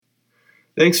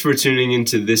Thanks for tuning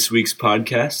into this week's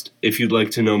podcast. If you'd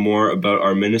like to know more about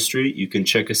our ministry, you can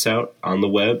check us out on the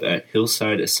web at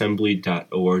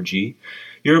hillsideassembly.org.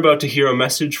 You're about to hear a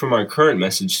message from our current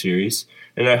message series,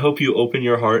 and I hope you open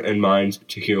your heart and mind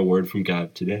to hear a word from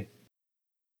God today.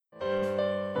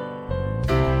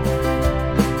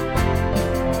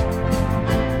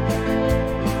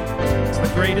 It's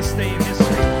the greatest day in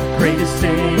history. Greatest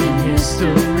day in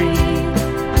history.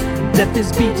 Death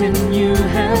is beaten, you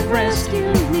have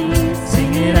rescued me.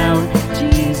 Sing it out,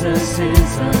 Jesus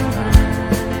is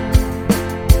alive.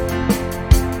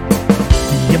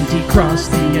 The empty cross,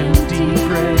 the empty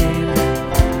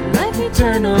grave. Life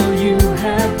eternal, you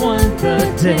have won the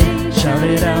day. Shout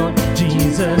it out,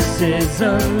 Jesus is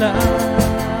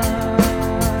alive.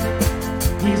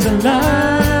 He's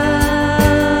alive.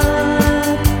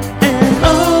 And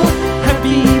oh,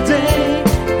 happy day,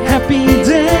 happy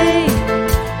day.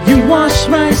 You wash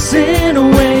my sin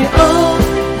away. Oh,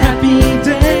 happy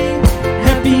day,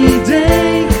 happy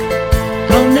day.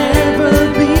 I'll never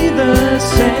be the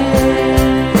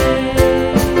same.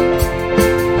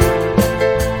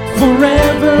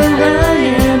 Forever I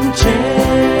am changed.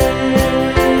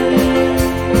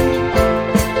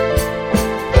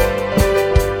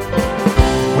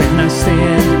 When I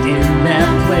stand in that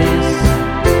place,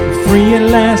 free at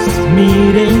last,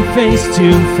 meeting face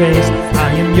to face,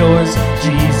 I am yours,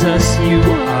 Jesus, you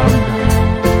are mine.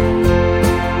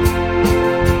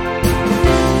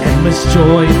 Endless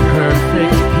joy,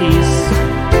 perfect peace,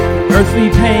 earthly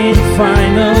pain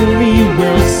finally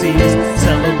will cease.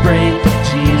 Celebrate,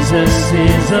 Jesus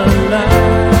is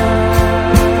alive.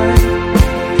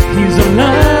 He's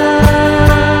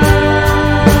alive.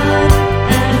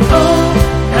 And oh,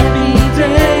 happy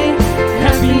day,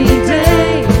 happy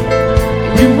day.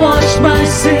 You wash my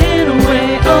sin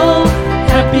away. Oh,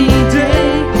 happy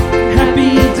day,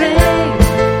 happy day.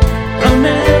 I'll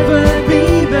never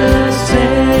be the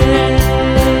same.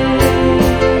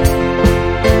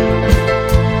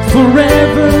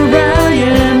 Forever I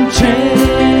am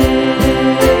changed.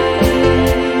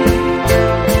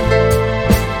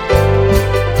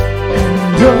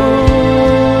 And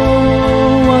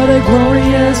oh, what a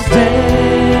glorious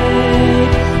day.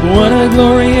 What a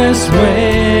glorious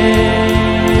way.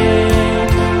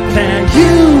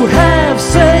 You have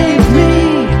saved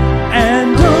me,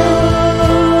 and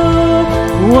oh,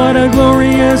 what a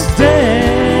glorious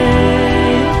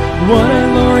day, what a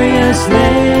glorious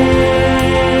name.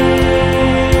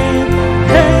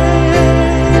 Hey,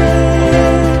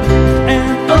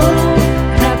 and oh,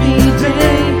 happy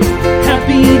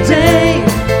day,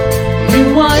 you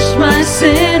washed my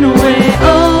sin away.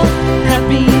 Oh,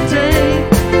 happy day,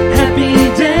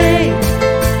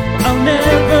 I'll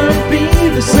never be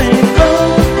the same.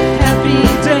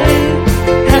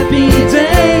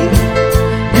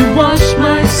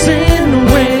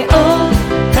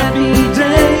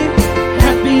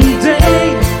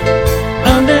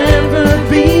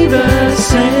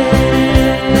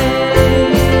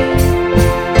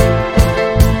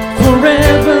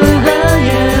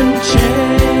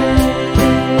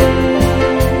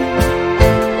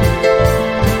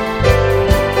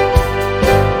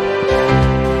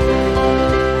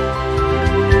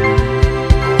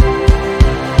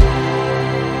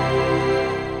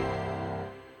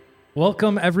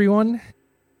 Welcome, everyone.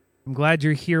 I'm glad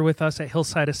you're here with us at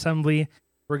Hillside Assembly.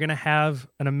 We're going to have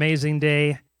an amazing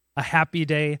day, a happy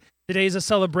day. Today's a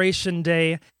celebration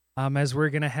day as we're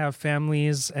going to have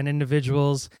families and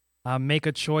individuals make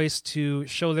a choice to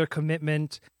show their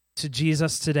commitment to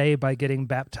Jesus today by getting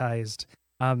baptized.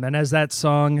 And as that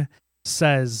song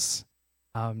says,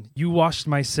 you washed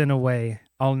my sin away,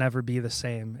 I'll never be the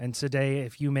same. And today,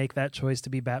 if you make that choice to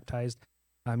be baptized,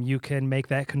 you can make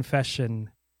that confession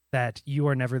that you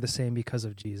are never the same because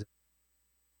of Jesus.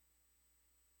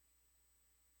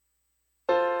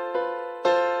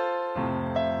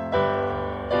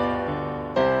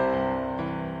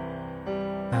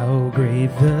 How great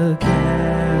the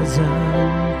chasm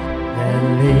that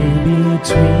lay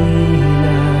between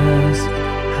us,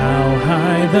 how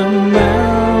high the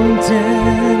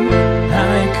mountain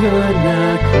I could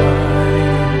not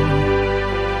climb.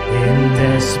 In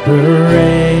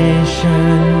desperation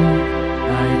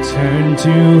I turned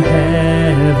to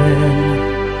heaven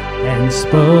and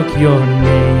spoke your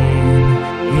name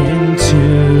into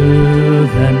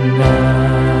the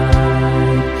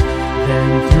night. Then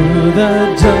through the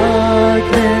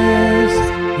darkness,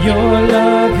 your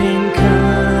loving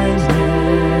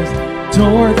kindness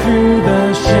tore through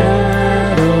the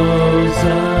shadows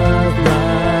of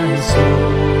my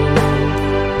soul.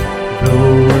 The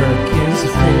work is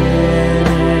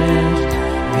finished,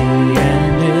 the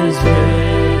end is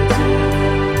written.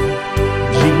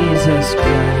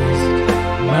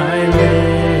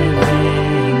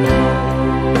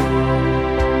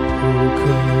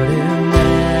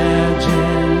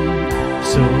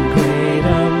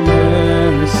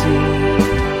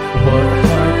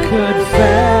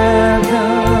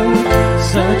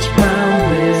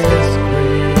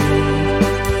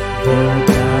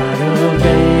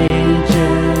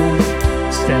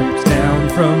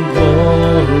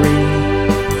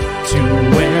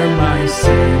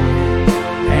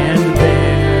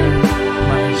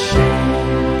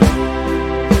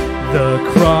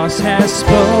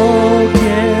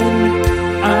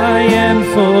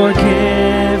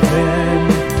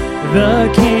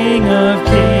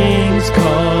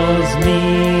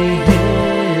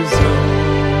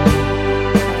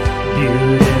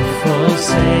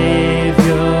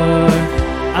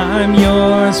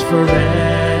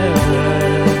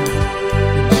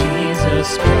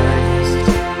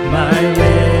 my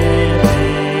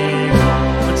living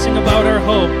hope. Let's sing about our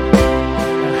hope.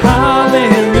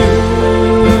 Hallelujah,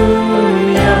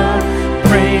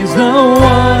 praise the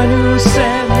one who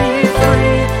set me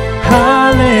free.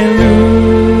 Hallelujah,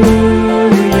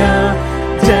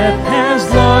 death has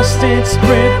lost its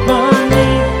grip on me.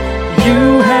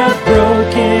 You have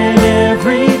broken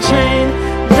every chain.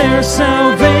 There's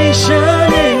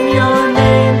salvation in your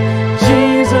name,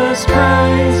 Jesus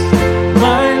Christ,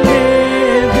 my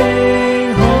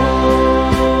living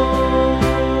hope.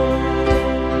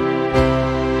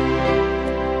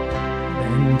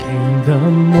 Then came the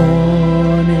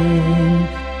morning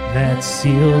that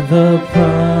sealed the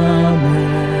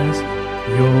promise.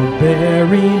 Your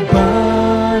buried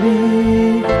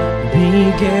body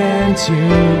began to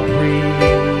breathe.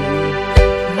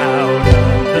 Out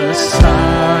of the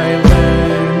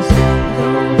silence, the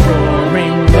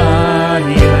roaring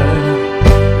lion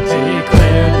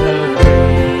declared the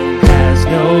grave has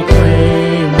no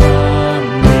claim on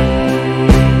me.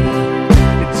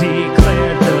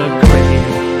 Declared the grave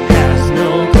has no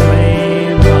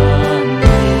claim on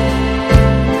me.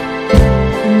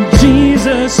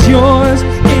 Jesus, yours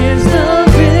is the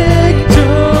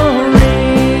victory.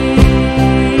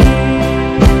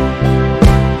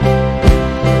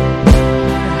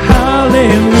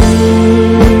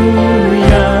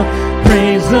 Hallelujah,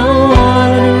 praise the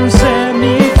one who set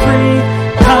me free.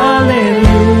 Hallelujah,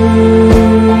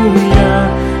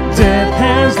 death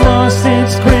has lost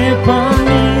its grip on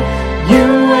me. You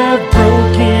have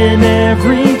broken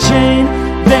every chain.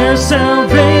 There's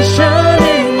salvation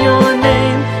in your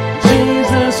name,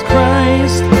 Jesus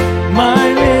Christ,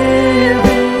 my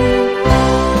living.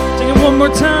 Sing it one more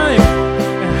time.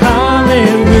 Hallelujah,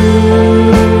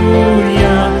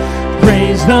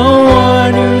 praise the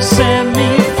one who set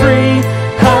me free.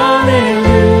 Hallelujah,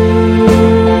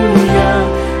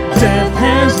 death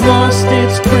has lost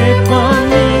its grip on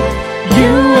me.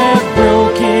 You have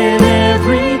broken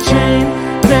every chain.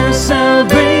 There's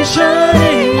salvation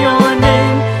in your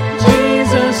name,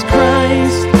 Jesus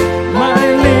Christ, my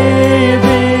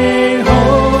living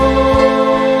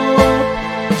hope.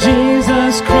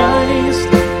 Jesus Christ,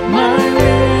 my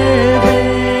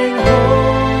living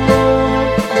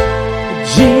hope.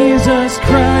 Jesus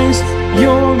Christ,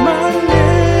 you're my living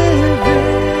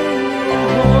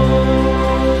hope.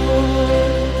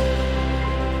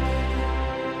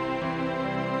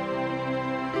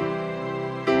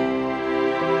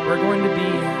 We're going to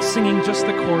be singing just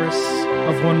the chorus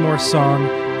of one more song.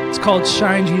 It's called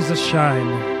Shine, Jesus, Shine.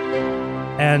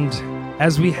 And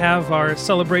as we have our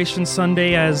celebration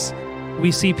Sunday, as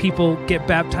we see people get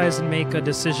baptized and make a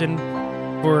decision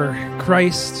for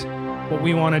Christ, what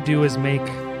we want to do is make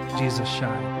Jesus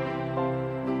shine.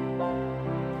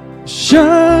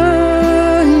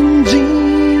 Shine,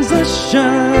 Jesus,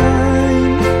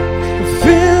 shine.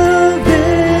 Fill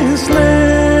this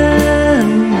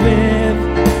land with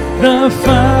the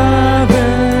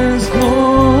Father's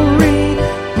glory.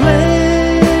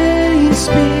 Blaze,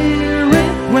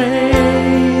 Spirit,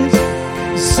 blaze.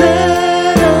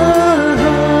 Set our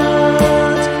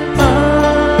hearts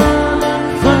on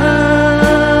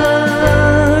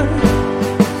fire.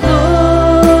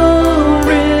 Flow,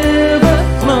 river,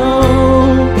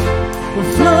 flow.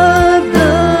 Flood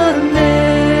the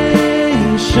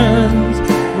nations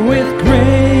with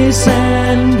grace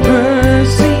and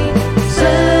mercy.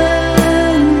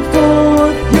 Send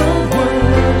forth your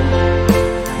word,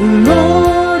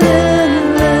 Lord, and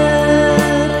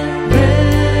let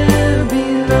there be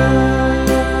love.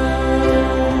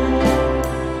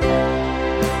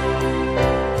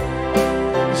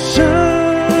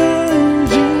 Shine,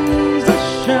 Jesus,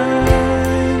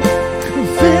 shine.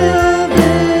 Fill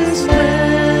this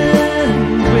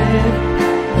land with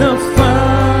the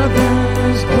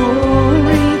Father's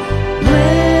glory.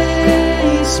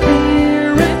 Blaze,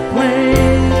 Spirit,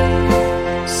 blaze.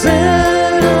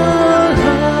 Set our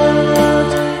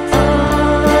hearts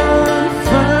on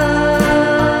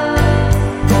fire.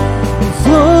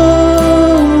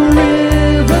 Flow,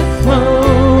 river,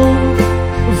 flow.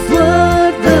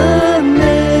 Flood the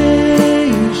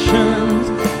nations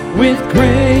with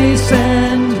grace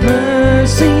and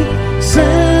mercy.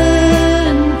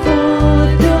 Send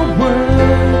forth your word,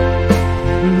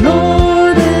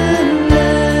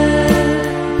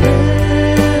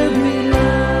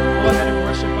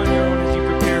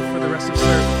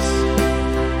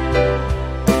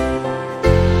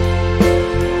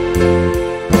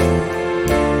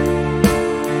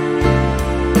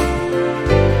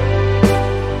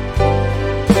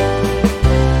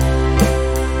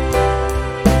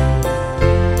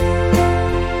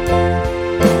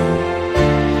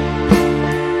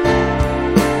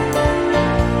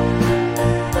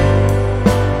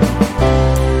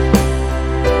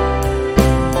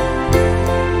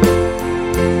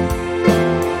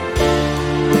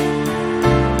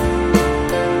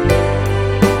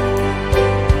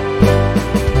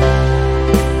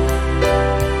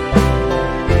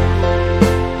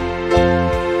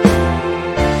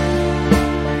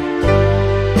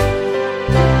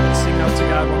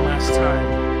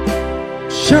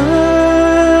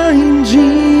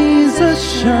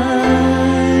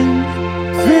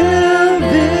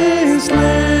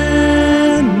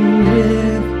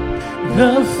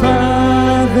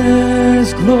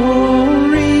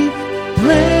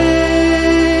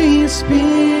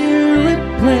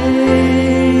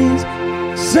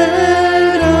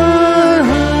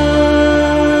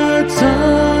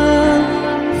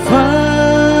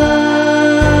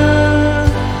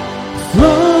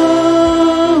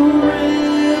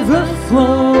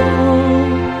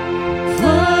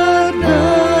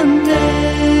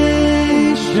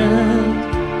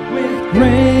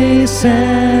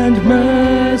 Send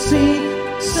mercy,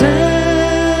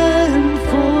 send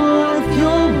forth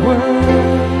your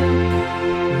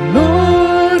word,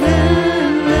 Lord,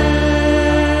 and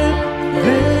let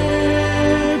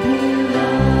there be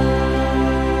love.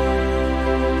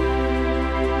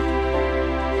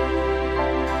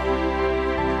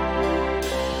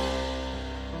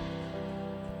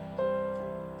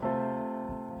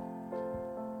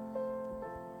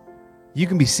 You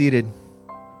can be seated.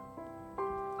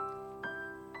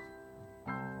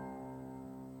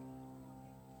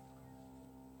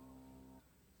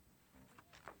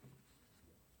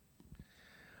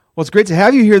 Well, it's great to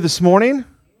have you here this morning.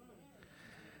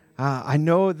 I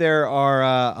know there are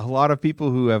a lot of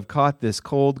people who have caught this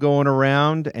cold going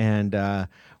around, and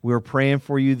we're praying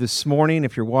for you this morning.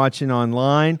 If you're watching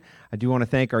online, I do want to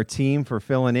thank our team for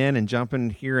filling in and jumping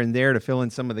here and there to fill in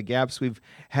some of the gaps we've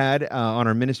had on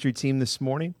our ministry team this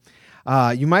morning.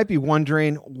 You might be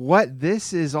wondering what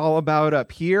this is all about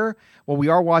up here. Well, we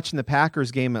are watching the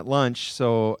Packers game at lunch,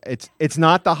 so it's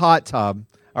not the hot tub,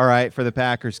 all right, for the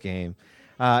Packers game.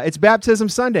 It's Baptism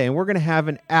Sunday, and we're going to have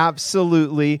an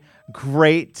absolutely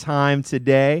great time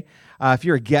today. If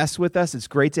you're a guest with us, it's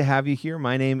great to have you here.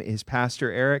 My name is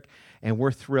Pastor Eric, and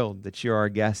we're thrilled that you're our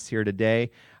guest here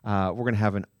today. We're going to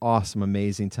have an awesome,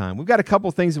 amazing time. We've got a couple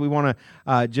things that we want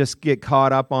to just get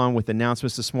caught up on with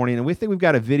announcements this morning, and we think we've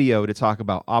got a video to talk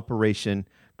about Operation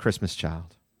Christmas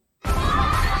Child. 3, 2,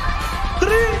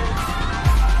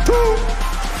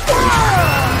 1!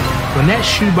 When that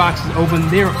shoebox is open,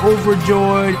 they're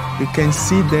overjoyed. You can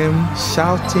see them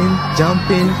shouting,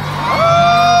 jumping.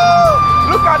 Oh!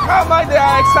 Look at how much they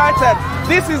are excited.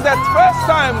 This is the first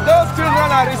time those children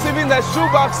are receiving the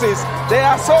shoeboxes. They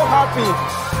are so happy.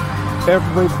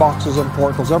 Every box is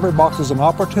important because every box is an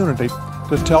opportunity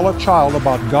to tell a child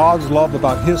about God's love,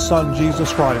 about His Son,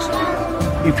 Jesus Christ.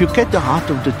 If you get the heart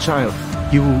of the child,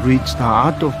 you will reach the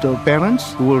heart of the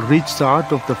parents, you will reach the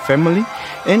heart of the family,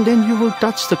 and then you will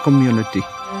touch the community.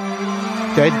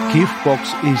 That gift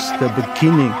box is the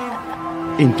beginning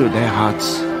into their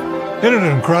hearts. Isn't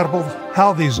it incredible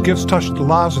how these gifts touch the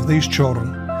lives of these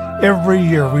children? Every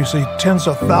year we see tens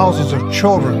of thousands of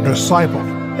children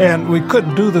discipled, and we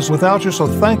couldn't do this without you, so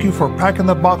thank you for packing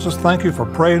the boxes. Thank you for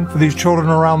praying for these children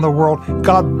around the world.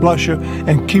 God bless you,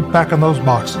 and keep packing those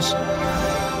boxes.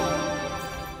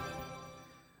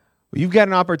 Well, you've got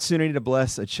an opportunity to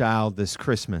bless a child this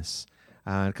Christmas.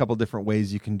 A couple different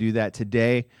ways you can do that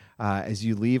today. As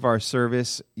you leave our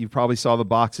service, you probably saw the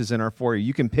boxes in our foyer.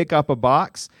 You can pick up a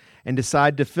box and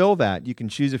decide to fill that. You can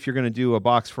choose if you're going to do a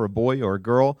box for a boy or a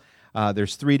girl.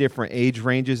 There's 3 different age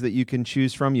ranges that you can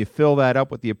choose from. You fill that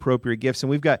up with the appropriate gifts, and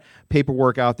we've got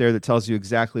paperwork out there that tells you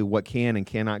exactly what can and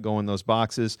cannot go in those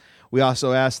boxes. We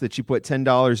also ask that you put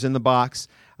 $10 in the box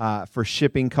for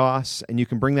shipping costs, and you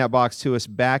can bring that box to us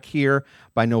back here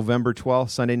by November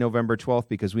 12th, Sunday, November 12th,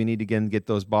 because we need to again get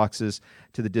those boxes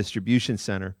to the distribution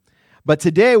center. But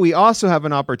today we also have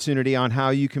an opportunity on how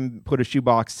you can put a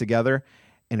shoebox together,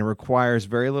 and it requires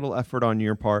very little effort on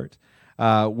your part.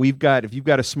 If you've got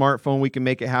a smartphone, we can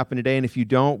make it happen today, and if you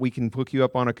don't, we can hook you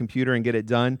up on a computer and get it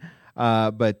done.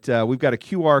 But we've got a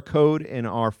QR code in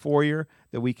our foyer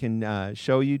that we can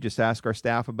show you. Just ask our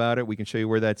staff about it. We can show you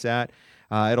where that's at.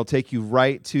 It'll take you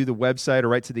right to the website or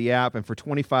right to the app, and for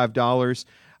 $25,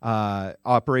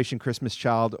 Operation Christmas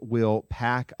Child will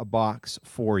pack a box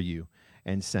for you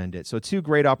and send it. So 2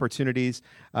 great opportunities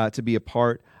to be a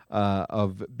part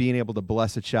of being able to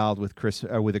bless a child with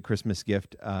a Christmas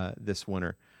gift this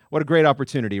winter. What a great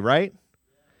opportunity, right?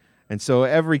 And so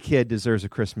every kid deserves a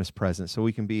Christmas present, so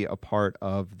we can be a part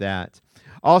of that.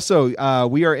 Also,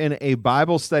 we are in a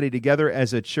Bible study together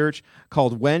as a church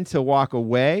called When to Walk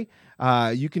Away.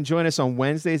 You can join us on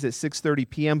Wednesdays at 6:30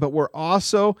 p.m., but we're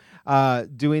also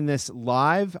doing this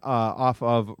live off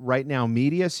of Right Now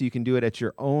Media, so you can do it at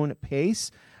your own pace.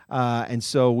 And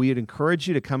so we'd encourage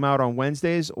you to come out on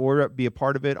Wednesdays or be a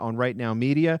part of it on Right Now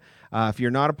Media. If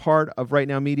you're not a part of Right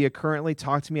Now Media currently,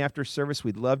 talk to me after service.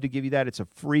 We'd love to give you that. It's a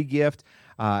free gift.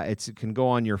 It can go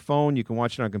on your phone. You can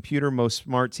watch it on a computer. Most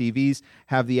smart TVs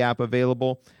have the app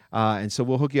available. And so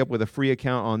we'll hook you up with a free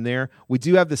account on there. We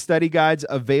do have the study guides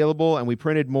available, and we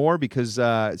printed more because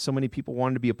so many people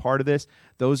wanted to be a part of this.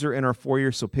 Those are in our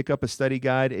foyer, so pick up a study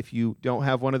guide if you don't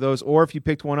have one of those, or if you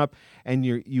picked one up and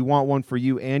you want one for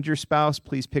you and your spouse,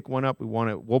 please pick one up.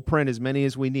 We'll print as many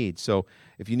as we need. So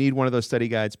if you need one of those study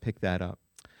guides, pick that up.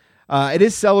 It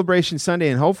is Celebration Sunday,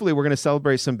 and hopefully we're going to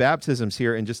celebrate some baptisms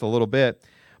here in just a little bit.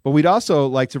 But we'd also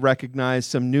like to recognize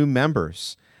some new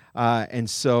members. And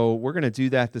so we're going to do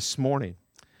that this morning.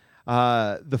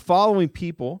 The following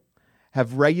people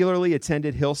have regularly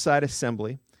attended Hillside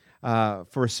Assembly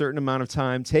for a certain amount of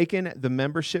time, taken the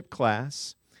membership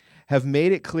class, have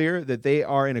made it clear that they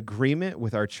are in agreement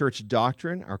with our church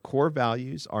doctrine, our core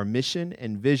values, our mission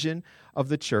and vision of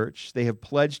the church. They have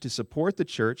pledged to support the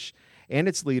church and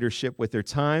its leadership with their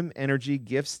time, energy,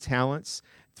 gifts, talents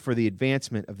for the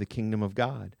advancement of the kingdom of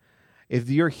God. If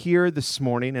you're here this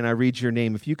morning and I read your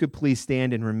name, if you could please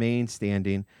stand and remain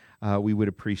standing, we would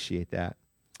appreciate that.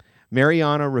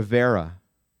 Mariana Rivera,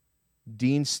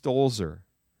 Dean Stolzer,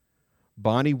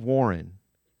 Bonnie Warren,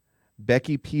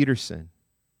 Becky Peterson,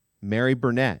 Mary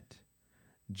Burnett,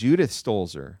 Judith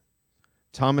Stolzer,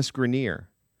 Thomas Grenier,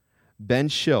 Ben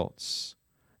Schultz,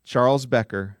 Charles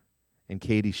Becker, and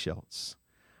Katie Schultz.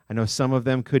 I know some of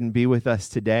them couldn't be with us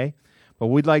today, but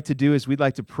what we'd like to do is we'd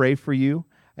like to pray for you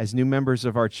as new members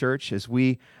of our church as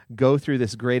we go through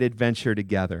this great adventure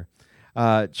together.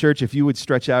 Church, if you would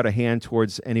stretch out a hand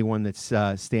towards anyone that's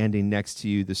standing next to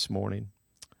you this morning.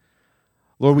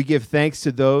 Lord, we give thanks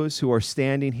to those who are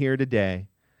standing here today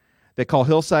that call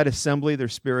Hillside Assembly their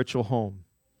spiritual home.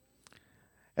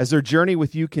 As their journey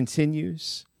with you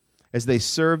continues, as they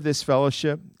serve this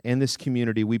fellowship and this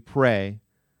community, we pray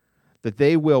that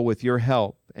they will, with your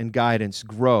help and guidance,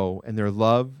 grow in their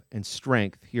love and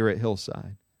strength here at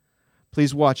Hillside.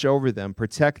 Please watch over them,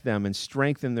 protect them, and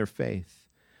strengthen their faith.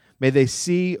 May they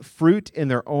see fruit in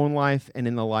their own life and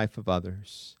in the life of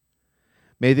others.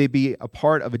 May they be a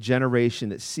part of a generation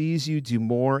that sees you do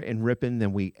more in Ripon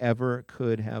than we ever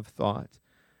could have thought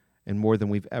and more than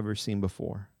we've ever seen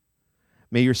before.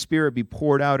 May your Spirit be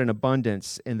poured out in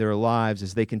abundance in their lives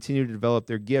as they continue to develop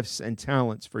their gifts and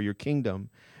talents for your kingdom.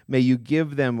 May you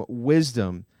give them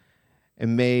wisdom,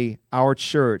 and may our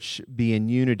church be in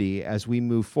unity as we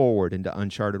move forward into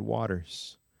uncharted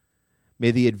waters.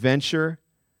 May the adventure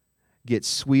get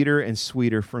sweeter and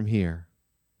sweeter from here.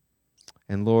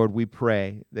 And Lord, we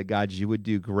pray that, God, you would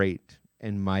do great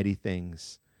and mighty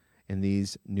things in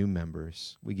these new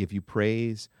members. We give you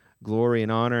praise, glory,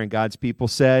 and honor. And God's people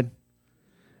said,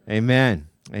 amen.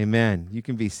 Amen. You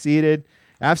can be seated.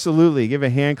 Absolutely. Give a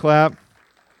hand clap.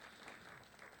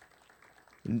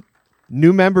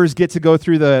 New members get to go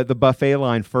through the buffet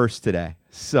line first today.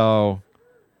 So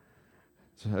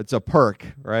it's a perk,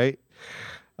 right?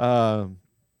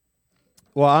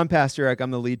 Well, I'm Pastor Eric.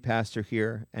 I'm the lead pastor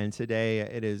here, and today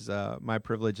it is my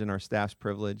privilege and our staff's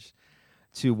privilege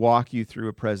to walk you through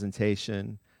a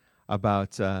presentation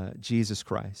about Jesus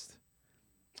Christ,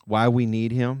 why we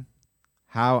need him,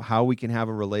 how we can have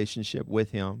a relationship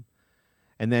with him,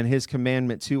 and then his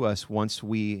commandment to us once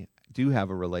we do have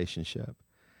a relationship.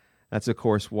 That's, of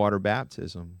course, water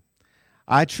baptism.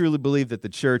 I truly believe that the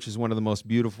church is one of the most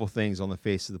beautiful things on the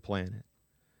face of the planet.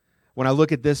 When I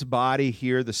look at this body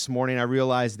here this morning, I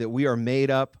realize that we are made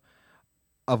up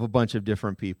of a bunch of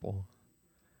different people.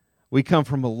 We come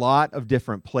from a lot of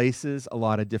different places, a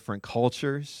lot of different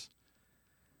cultures,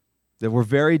 that we're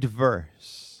very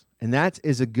diverse, and that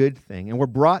is a good thing. And we're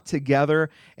brought together,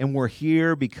 and we're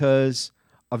here because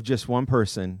of just one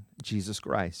person, Jesus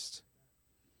Christ.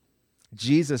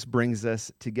 Jesus brings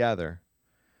us together,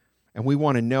 and we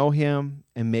want to know him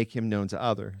and make him known to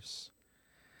others.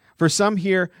 For some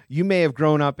here, you may have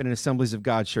grown up in an Assemblies of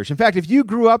God church. In fact, if you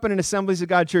grew up in an Assemblies of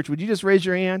God church, would you just raise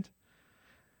your hand?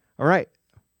 All right.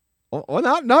 Well,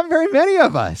 not very many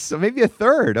of us, so maybe a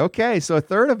third. Okay, so a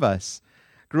third of us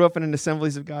grew up in an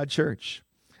Assemblies of God church.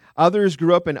 Others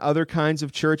grew up in other kinds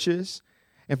of churches.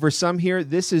 And for some here,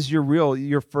 this is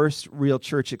your first real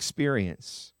church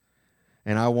experience.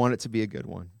 And I want it to be a good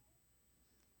one.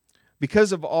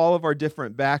 Because of all of our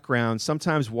different backgrounds,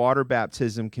 sometimes water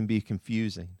baptism can be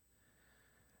confusing.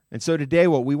 And so today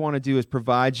what we want to do is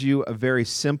provide you a very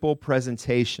simple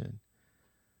presentation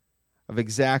of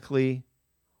exactly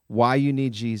why you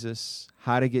need Jesus,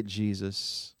 how to get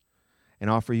Jesus, and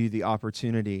offer you the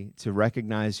opportunity to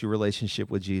recognize your relationship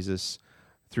with Jesus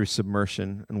through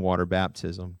submersion and water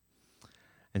baptism.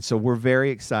 And so we're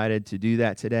very excited to do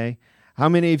that today. How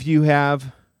many of you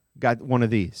have got one of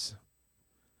these?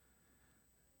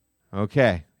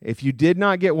 Okay. If you did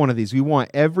not get one of these, we want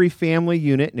every family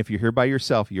unit, and if you're here by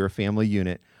yourself, you're a family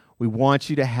unit, we want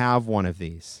you to have one of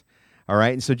these. All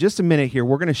right? And so just a minute here,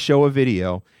 we're going to show a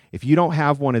video. If you don't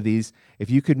have one of these, if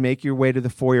you could make your way to the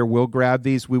foyer, we'll grab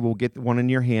these. We will get one in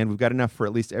your hand. We've got enough for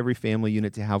at least every family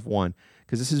unit to have one,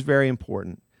 because this is very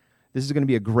important. This is going to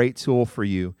be a great tool for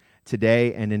you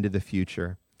today and into the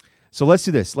future. So let's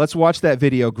do this. Let's watch that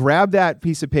video. Grab that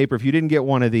piece of paper if you didn't get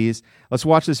one of these. Let's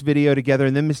watch this video together,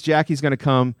 and then Miss Jackie's going to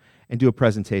come and do a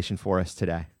presentation for us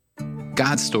today.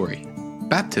 God's story,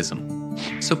 baptism.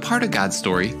 So part of God's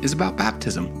story is about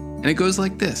baptism, and it goes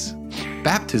like this.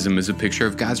 Baptism is a picture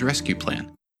of God's rescue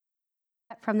plan.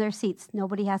 get from their seats.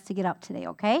 Nobody has to get up today,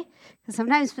 okay? Because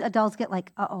sometimes adults get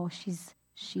like, uh-oh,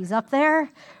 she's up there.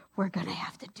 We're going to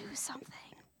have to do something.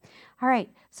 All right,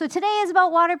 so today is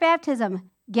about water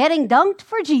baptism, getting dunked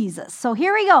for Jesus. So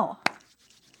here we go.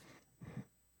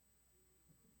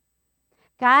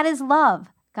 God is love.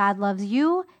 God loves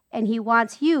you, and he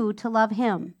wants you to love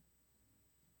him.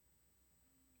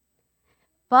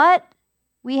 But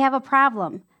we have a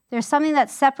problem. There's something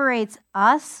that separates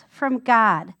us from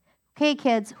God. Okay,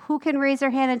 kids, who can raise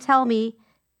their hand and tell me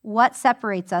what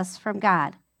separates us from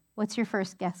God? What's your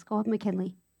first guess? Go ahead,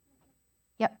 McKinley.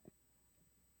 Yep.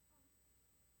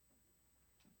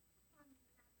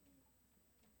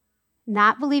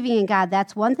 Not believing in God.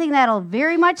 That's one thing that'll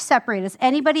very much separate us.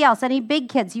 Anybody else? Any big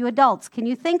kids? You adults? Can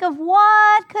you think of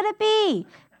what could it be?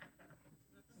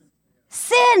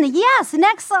 Sin. Yes.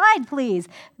 Next slide, please.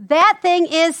 That thing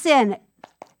is sin.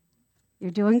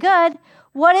 You're doing good.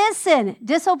 What is sin?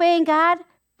 Disobeying God,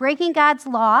 breaking God's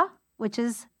law, which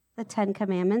is the 10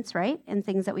 Commandments, right? And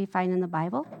things that we find in the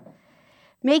Bible.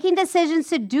 Making decisions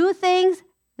to do things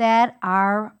that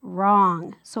are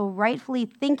wrong. So rightfully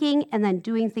thinking and then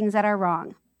doing things that are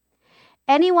wrong.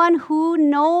 Anyone who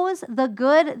knows the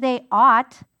good they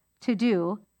ought to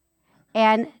do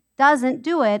and doesn't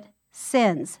do it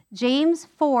sins. James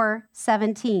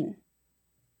 4:17.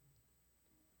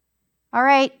 All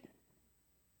right.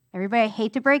 Everybody, I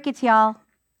hate to break it to y'all.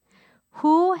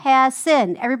 Who has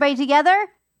sinned? Everybody together?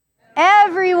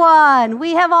 Everyone.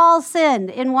 We have all sinned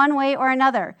in one way or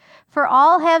another. For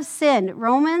all have sinned.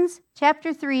 Romans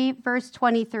chapter 3, verse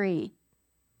 23.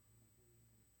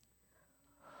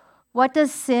 What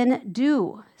does sin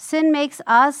do? Sin makes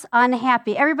us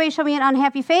unhappy. Everybody show me an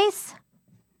unhappy face.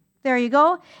 There you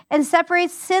go. And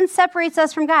sin separates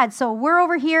us from God. So we're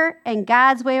over here and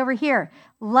God's way over here.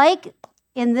 Like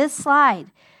in this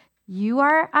slide, you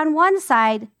are on one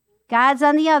side, God's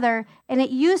on the other, and it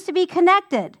used to be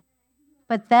connected.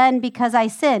 But then because I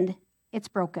sinned, it's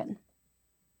broken.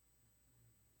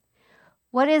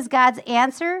 What is God's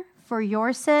answer for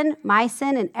your sin, my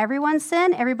sin, and everyone's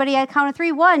sin? Everybody at count of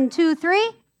 3. 1, 2,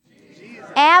 3. Jesus.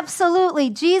 Absolutely.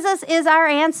 Jesus is our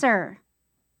answer.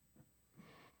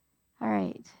 All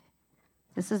right.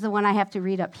 This is the one I have to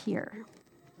read up here.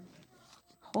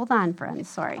 Hold on, friends.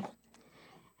 Sorry.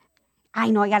 I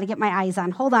know I got to get my eyes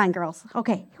on. Hold on, girls.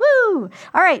 Okay. Woo!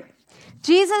 All right.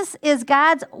 Jesus is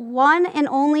God's one and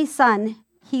only Son.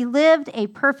 He lived a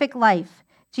perfect life.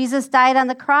 Jesus died on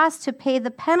the cross to pay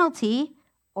the penalty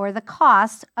or the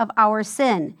cost of our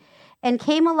sin and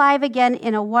came alive again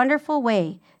in a wonderful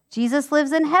way. Jesus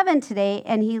lives in heaven today,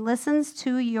 and he listens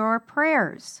to your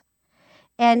prayers.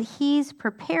 And he's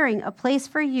preparing a place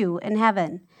for you in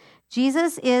heaven.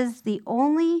 Jesus is the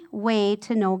only way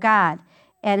to know God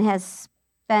and has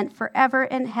spent forever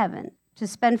in heaven, to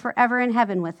spend forever in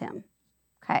heaven with him.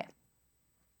 Okay.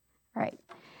 All right.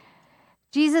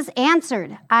 Jesus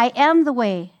answered, I am the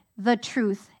way, the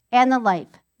truth, and the life.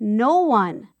 No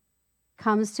one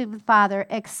comes to the Father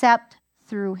except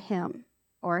through him.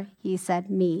 Or he said,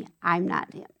 me, I'm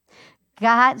not him.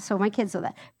 God, so my kids know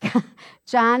that.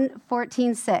 John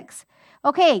 14:6.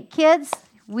 Okay, kids,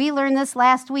 we learned this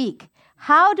last week.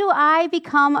 How do I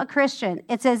become a Christian?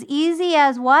 It's as easy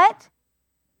as what?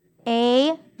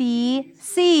 A, B,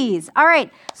 C's. All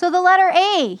right, so the letter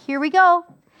A, here we go.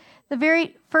 The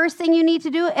very first thing you need to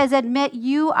do is admit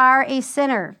you are a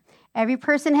sinner. Every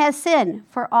person has sinned,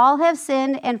 for all have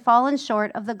sinned and fallen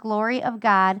short of the glory of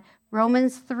God.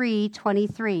 Romans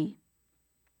 3:23.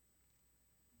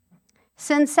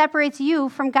 Sin separates you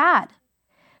from God.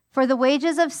 For the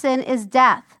wages of sin is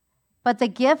death, but the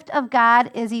gift of God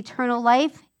is eternal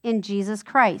life in Jesus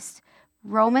Christ.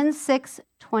 Romans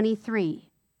 6:23.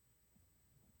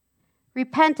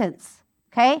 Repentance,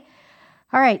 okay?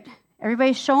 All right,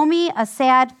 everybody show me a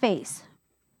sad face.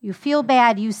 You feel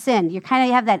bad, you sinned. You kind of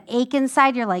have that ache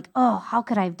inside. You're like, oh, how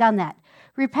could I have done that?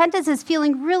 Repentance is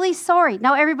feeling really sorry.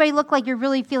 Now everybody look like you're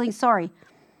really feeling sorry.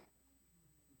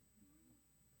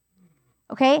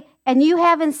 Okay? And you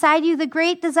have inside you the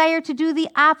great desire to do the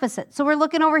opposite. So we're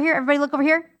looking over here. Everybody look over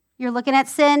here. You're looking at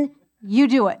sin. You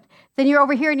do it. Then you're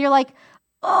over here and you're like,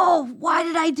 oh, why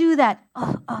did I do that?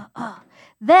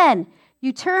 Then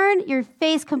you turn your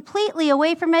face completely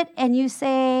away from it and you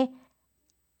say,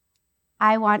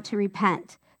 I want to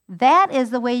repent. That is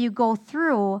the way you go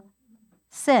through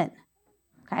sin.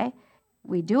 Okay?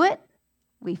 We do it.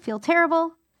 We feel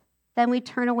terrible. Then we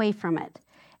turn away from it.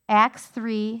 Acts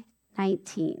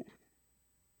 3:19.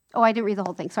 Oh, I didn't read the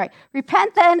whole thing. Sorry.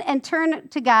 Repent then and turn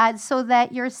to God so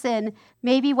that your sin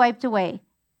may be wiped away.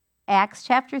 Acts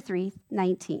chapter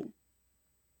 3:19.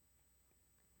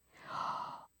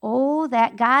 Oh, know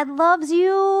that God loves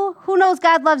you? Who knows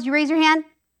God loves you? Raise your hand.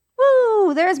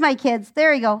 Woo, there's my kids.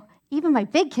 There you go. Even my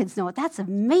big kids know it. That's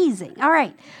amazing. All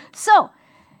right. So,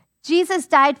 Jesus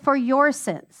died for your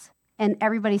sins, and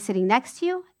everybody sitting next to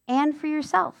you, and for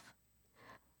yourself.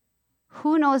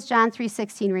 Who knows John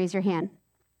 3:16? Raise your hand.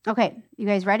 Okay, you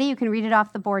guys ready? You can read it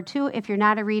off the board too. If you're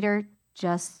not a reader,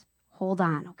 just hold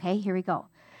on, okay? Here we go.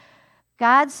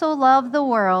 God so loved the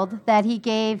world that he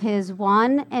gave his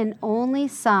one and only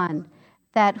Son,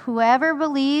 that whoever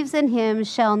believes in him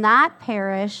shall not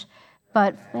perish,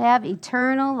 but have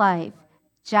eternal life.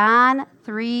 John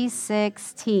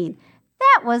 3:16.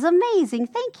 That was amazing.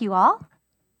 Thank you all.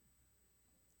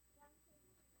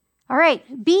 All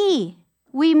right, B,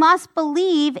 we must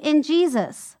believe in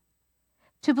Jesus.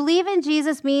 To believe in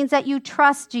Jesus means that you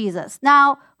trust Jesus.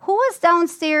 Now, who was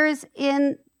downstairs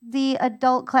in the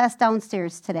adult class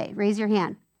downstairs today? Raise your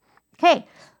hand. Okay,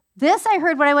 this I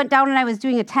heard when I went down and I was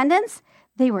doing attendance.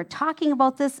 They were talking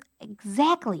about this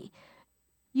exactly.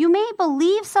 You may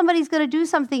believe somebody's going to do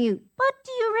something, but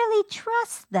do you really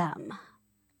trust them?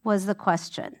 Was the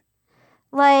question.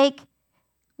 Like,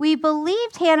 we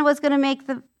believed Hannah was going to make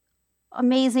the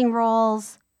amazing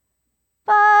rolls,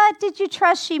 but did you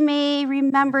trust she may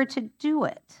remember to do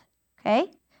it?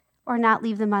 Okay? Or not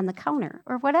leave them on the counter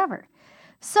or whatever.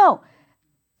 So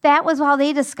that was how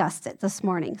they discussed it this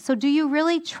morning. So do you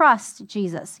really trust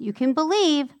Jesus? You can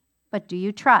believe, but do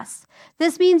you trust?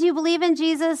 This means you believe in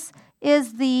Jesus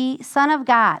is the Son of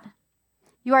God.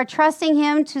 You are trusting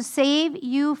him to save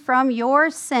you from your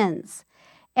sins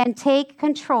and take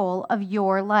control of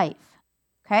your life.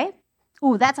 Okay?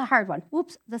 Ooh, that's a hard one.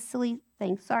 Whoops, the silly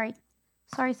thing. Sorry.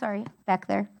 Back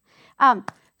there.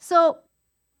 So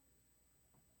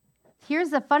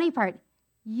here's the funny part.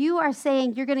 You are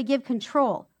saying you're going to give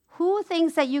control. Who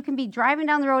thinks that you can be driving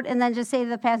down the road and then just say to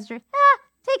the passenger,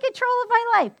 take control of my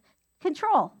life?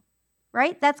 Control,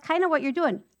 right? That's kind of what you're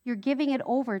doing. You're giving it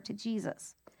over to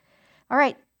Jesus. All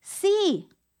right, C,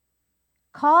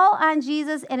 call on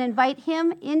Jesus and invite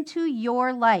him into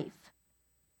your life.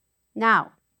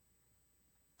 Now,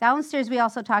 downstairs we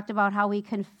also talked about how we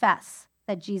confess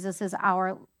that Jesus is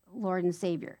our Lord and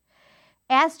Savior.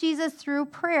 Ask Jesus through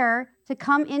prayer to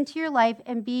come into your life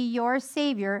and be your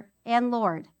Savior and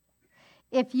Lord.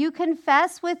 If you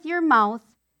confess with your mouth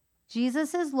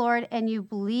Jesus is Lord and you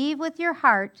believe with your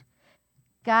heart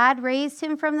God raised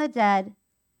him from the dead,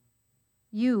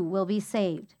 you will be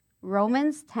saved.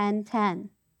 Romans 10:10.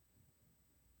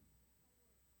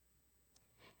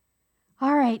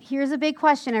 All right, here's a big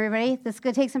question, everybody. This is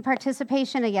going to take some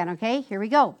participation again, okay? Here we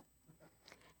go.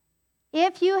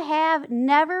 If you have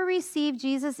never received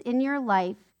Jesus in your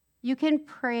life, you can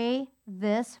pray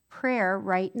this prayer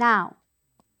right now.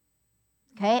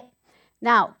 Okay?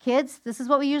 Now, kids, this is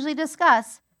what we usually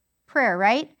discuss. Prayer,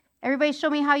 right? Everybody show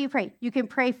me how you pray. You can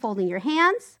pray folding your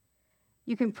hands.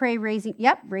 You can pray raising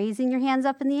your hands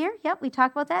up in the air. Yep, we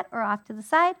talked about that. Or off to the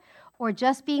side. Or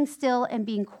just being still and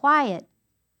being quiet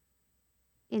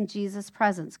in Jesus'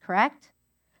 presence, correct?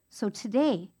 So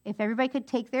today, if everybody could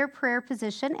take their prayer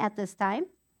position at this time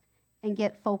and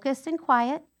get focused and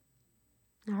quiet.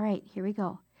 All right, here we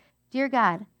go. Dear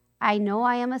God, I know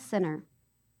I am a sinner.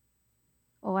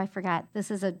 Oh, I forgot.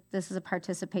 This is a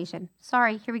participation.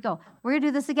 Sorry, here we go. We're going to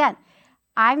do this again.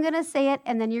 I'm going to say it,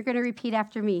 and then you're going to repeat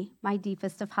after me. My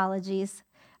deepest apologies.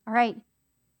 All right.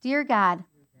 Dear God,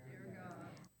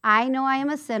 I know I am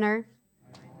a sinner.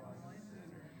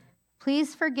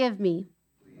 Please forgive me.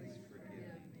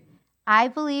 I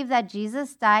believe that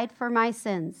Jesus died for my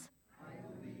sins.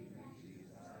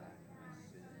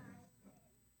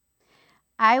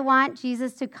 I want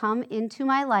Jesus to come into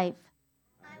my life.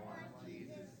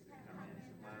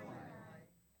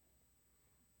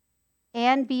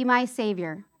 And be my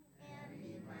Savior.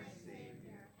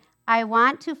 I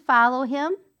want to follow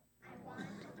him.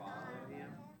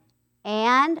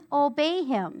 And obey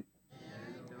him.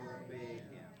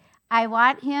 I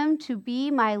want him to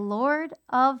be my Lord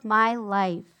of my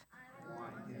life.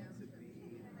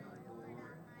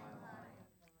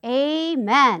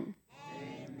 Amen.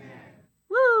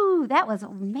 Woo, that was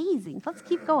amazing. Let's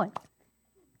keep going.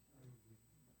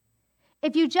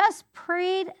 If you just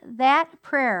prayed that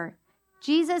prayer,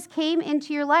 Jesus came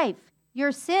into your life.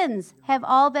 Your sins have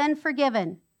all been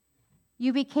forgiven.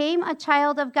 You became a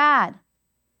child of God.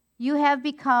 You have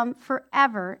become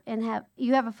forever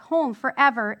you have a home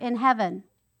forever in heaven.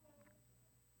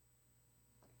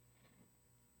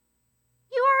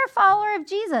 You are a follower of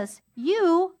Jesus.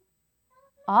 You,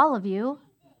 all of you,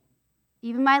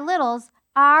 even my littles,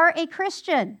 are a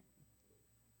Christian.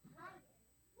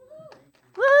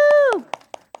 Woo!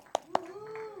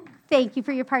 Thank you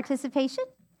for your participation.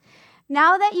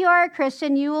 Now that you are a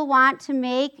Christian, you will want to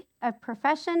make a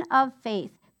profession of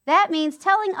faith. That means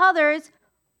telling others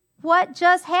what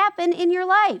just happened in your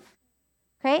life.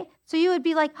 Okay? So you would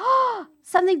be like, oh,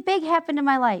 something big happened in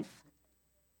my life.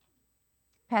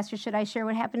 Pastor, should I share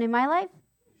what happened in my life?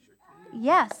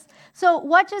 Yes. So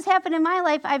what just happened in my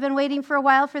life, I've been waiting for a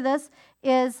while for this,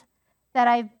 is that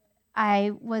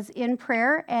I was in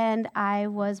prayer and I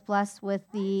was blessed with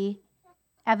the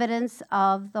evidence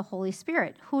of the Holy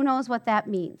Spirit. Who knows what that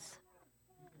means?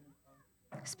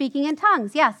 Speaking in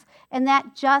tongues, yes. And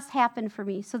that just happened for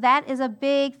me. So that is a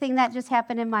big thing that just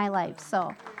happened in my life.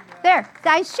 So there,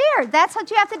 I shared. That's what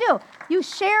you have to do. You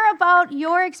share about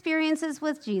your experiences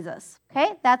with Jesus.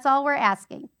 Okay? That's all we're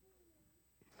asking.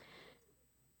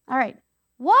 All right.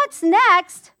 What's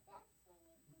next?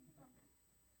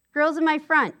 Girls in my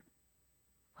front.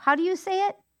 How do you say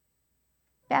it?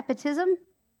 Baptism?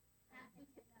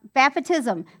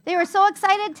 Baptism. They were so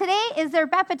excited. Today is their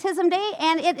baptism day,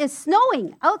 and it is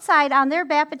snowing outside on their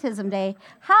baptism day.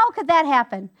 How could that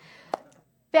happen?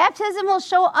 Baptism will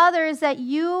show others that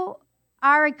you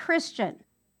are a Christian.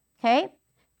 Okay?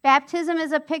 Baptism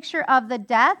is a picture of the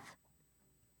death,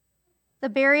 the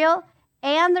burial,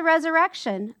 and the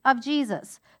resurrection of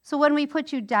Jesus. So when we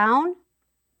put you down,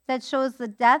 that shows the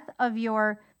death of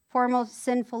your former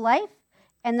sinful life.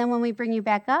 And then when we bring you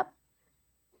back up,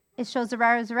 it shows the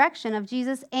resurrection of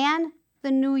Jesus and the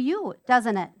new you,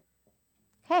 doesn't it?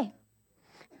 Okay.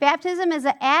 Baptism is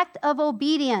an act of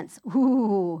obedience.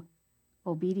 Ooh,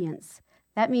 obedience.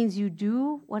 That means you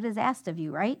do what is asked of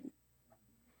you, right?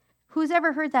 Who's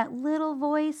ever heard that little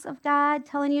voice of God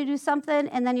telling you to do something,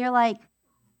 and then you're like,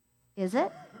 is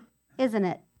it? Isn't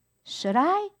it? Should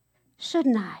I?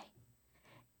 Shouldn't I?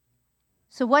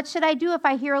 So what should I do if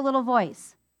I hear a little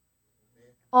voice?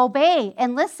 Obey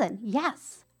and listen.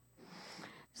 Yes.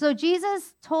 So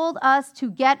Jesus told us to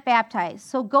get baptized.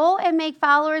 So go and make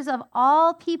followers of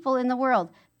all people in the world.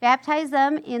 Baptize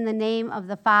them in the name of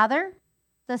the Father,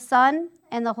 the Son,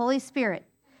 and the Holy Spirit.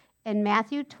 In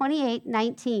Matthew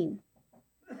 28:19.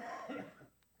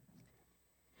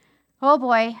 Oh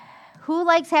boy, who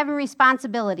likes having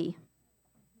responsibility?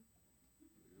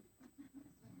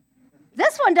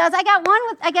 This one does. I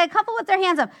got a couple with their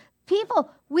hands up. People,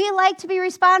 we like to be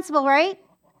responsible, right?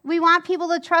 We want people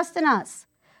to trust in us.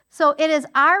 So it is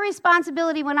our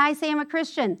responsibility when I say I'm a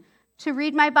Christian to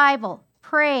read my Bible,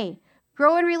 pray,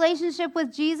 grow in relationship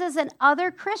with Jesus and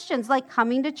other Christians, like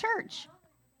coming to church.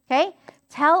 Okay?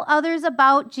 Tell others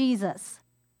about Jesus.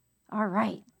 All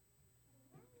right.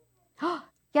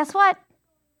 Guess what?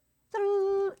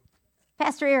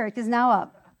 Pastor Eric is now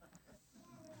up.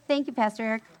 Thank you, Pastor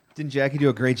Eric. Didn't Jackie do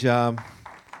a great job?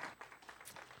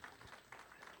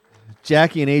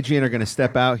 Jackie and Adrian are going to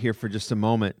step out here for just a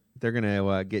moment. They're going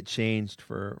to get changed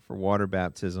for water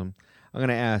baptism. I'm going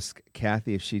to ask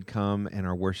Kathy if she'd come and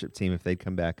our worship team if they'd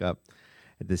come back up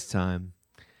at this time.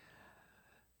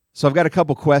 So I've got a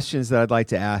couple questions that I'd like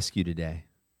to ask you today.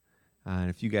 And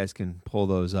if you guys can pull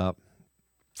those up,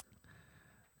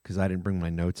 because I didn't bring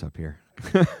my notes up here.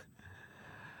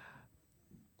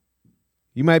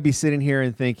 You might be sitting here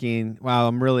and thinking, wow,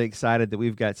 I'm really excited that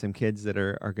we've got some kids that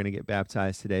are going to get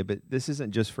baptized today, but this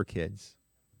isn't just for kids.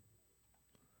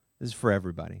 This is for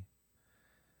everybody.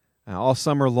 All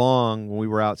summer long, when we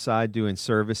were outside doing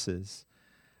services,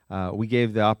 we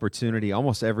gave the opportunity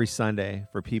almost every Sunday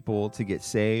for people to get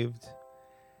saved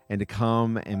and to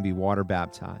come and be water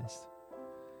baptized.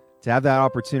 To have that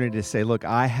opportunity to say, look,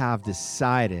 I have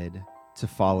decided to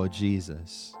follow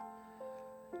Jesus.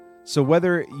 So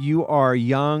whether you are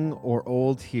young or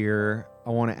old here,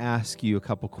 I want to ask you a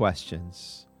couple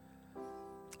questions.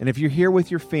 And if you're here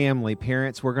with your family,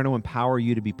 parents, we're going to empower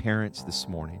you to be parents this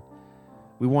morning.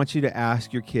 We want you to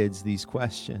ask your kids these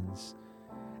questions.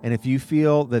 And if you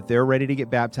feel that they're ready to get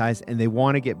baptized and they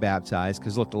want to get baptized,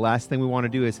 because look, the last thing we want to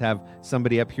do is have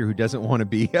somebody up here who doesn't want to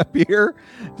be up here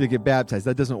to get baptized.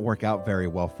 That doesn't work out very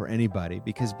well for anybody,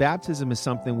 because baptism is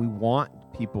something we want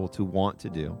people to want to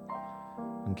do.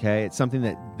 Okay? It's something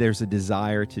that there's a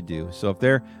desire to do. So if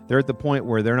they're at the point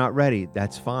where they're not ready,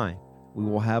 that's fine. We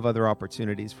will have other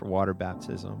opportunities for water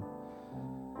baptism.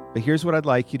 But here's what I'd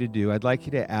like you to do. I'd like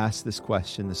you to ask this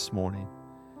question this morning.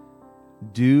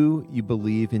 Do you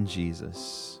believe in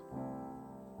Jesus?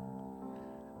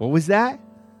 What was that?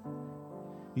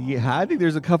 Yeah, I think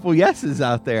there's a couple yeses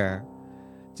out there.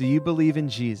 Do you believe in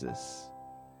Jesus?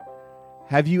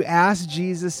 Have you asked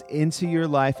Jesus into your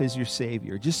life as your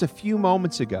Savior? Just a few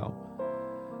moments ago,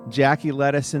 Jackie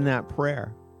led us in that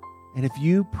prayer. And if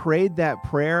you prayed that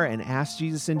prayer and asked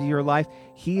Jesus into your life,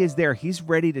 He is there. He's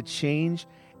ready to change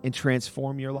and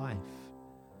transform your life.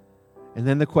 And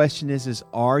then the question is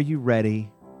are you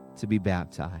ready to be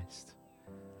baptized?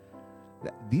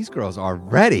 These girls are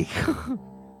ready.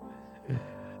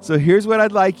 So here's what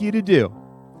I'd like you to do.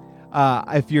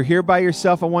 If you're here by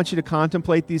yourself, I want you to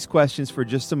contemplate these questions for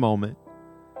just a moment.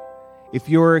 If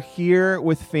you're here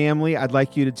with family, I'd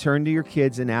like you to turn to your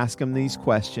kids and ask them these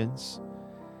questions.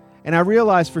 And I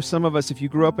realize for some of us, if you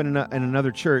grew up in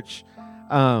another church,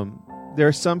 there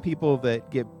are some people that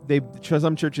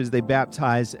some churches, they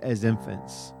baptize as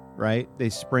infants, right? They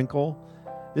sprinkle.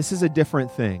 This is a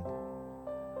different thing.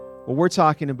 What we're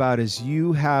talking about is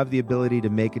you have the ability to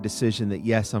make a decision that,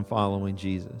 yes, I'm following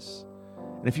Jesus.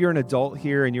 And if you're an adult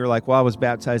here and you're like, well, I was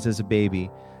baptized as a baby,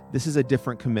 this is a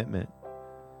different commitment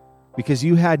because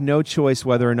you had no choice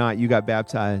whether or not you got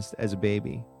baptized as a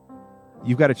baby.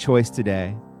 You've got a choice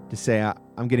today to say,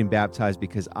 I'm getting baptized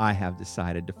because I have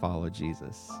decided to follow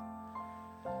Jesus.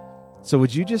 So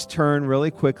would you just turn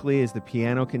really quickly as the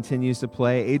piano continues to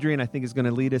play? Adrian, I think, is going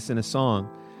to lead us in a song,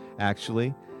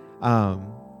 actually.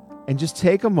 And just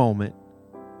take a moment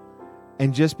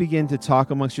and just begin to talk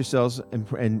amongst yourselves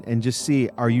and just see,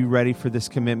 are you ready for this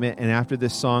commitment? And after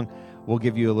this song, we'll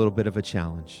give you a little bit of a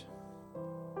challenge.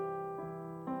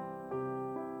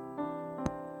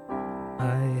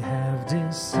 I have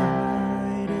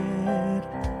decided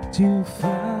to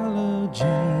follow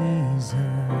Jesus. I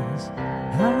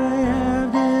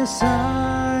have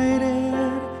decided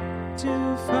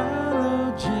to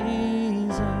follow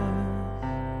Jesus.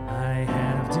 I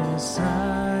have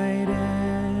decided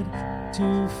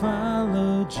to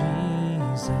follow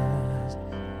Jesus.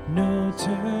 No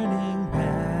turning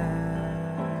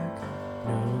back,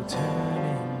 no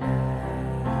turning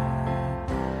back.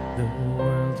 The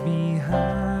world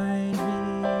behind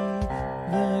me,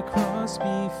 the cross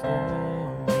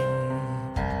before me.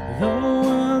 The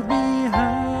world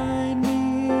behind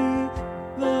me,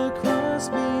 the cross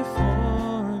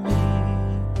before me.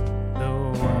 The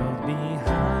world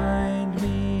behind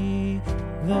me,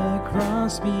 the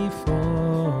cross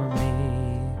before me.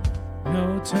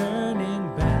 No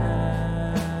turning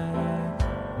back,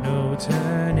 no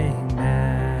turning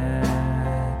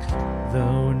back.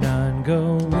 Though none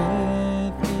go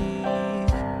with me,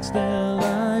 still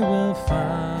I will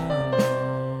follow.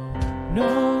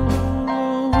 No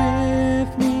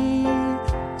with me,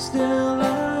 still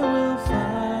I will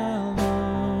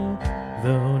follow.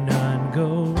 Though none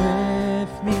go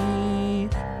with me,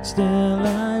 still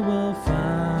I will follow.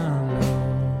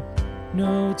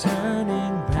 No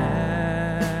turning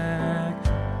back,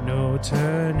 no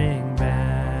turning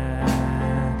back.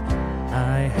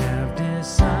 I have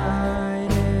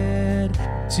decided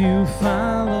to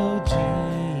follow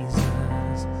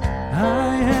Jesus.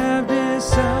 I have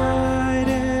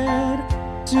decided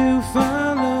to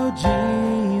follow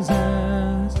Jesus.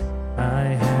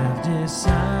 I have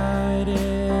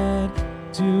decided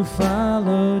to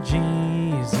follow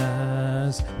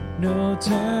Jesus. No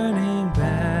turning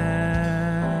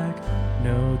back,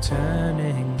 no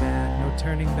turning back, no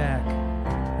turning back,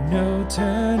 no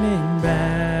turning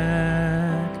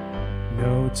back,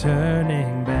 no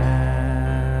turning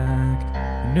back,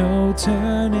 no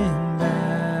turning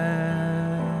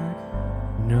back,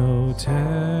 no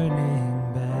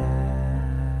turning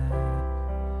back.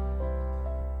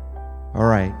 All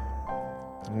right.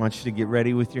 I want you to get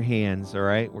ready with your hands, all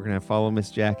right? We're going to follow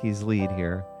Miss Jackie's lead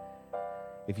here.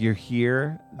 If you're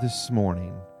here this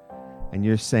morning and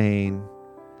you're saying,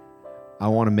 I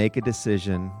want to make a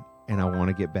decision and I want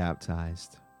to get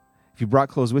baptized. If you brought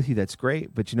clothes with you, that's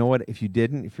great. But you know what? If you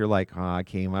didn't, if you're like, I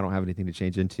came, I don't have anything to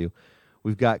change into,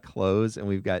 we've got clothes and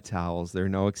we've got towels. There are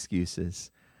no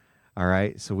excuses. All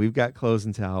right? So we've got clothes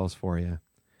and towels for you.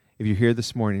 If you're here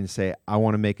this morning and say, I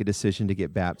want to make a decision to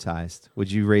get baptized,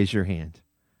 would you raise your hand?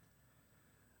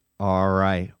 All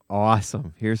right.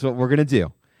 Awesome. Here's what we're going to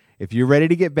do. If you're ready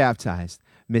to get baptized,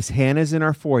 Miss Hannah's in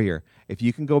our foyer. If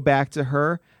you can go back to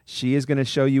her, she is going to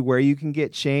show you where you can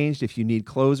get changed. If you need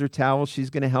clothes or towels,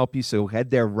 she's going to help you. So head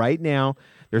there right now.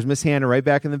 There's Miss Hannah right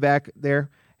back in the back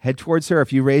there. Head towards her.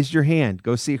 If you raised your hand,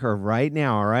 go see her right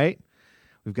now, all right?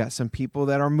 We've got some people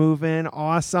that are moving.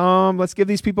 Awesome. Let's give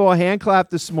these people a hand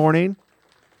clap this morning.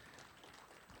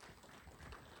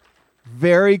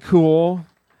 Very cool.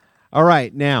 All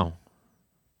right, now,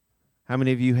 how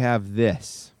many of you have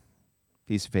this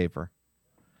piece of paper?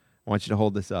 I want you to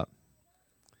hold this up.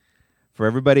 For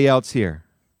everybody else here,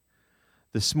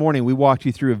 this morning we walked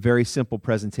you through a very simple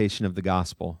presentation of the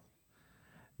gospel.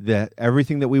 That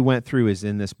everything that we went through is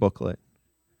in this booklet.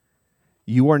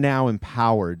 You are now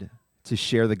empowered to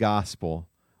share the gospel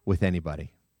with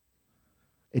anybody.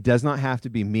 It does not have to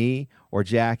be me or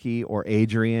Jackie or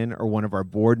Adrian or one of our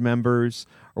board members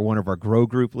or one of our grow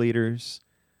group leaders.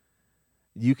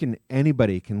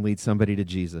 Anybody can lead somebody to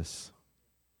Jesus.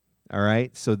 All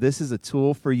right? So this is a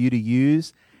tool for you to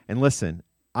use. And listen,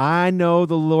 I know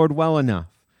the Lord well enough.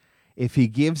 If he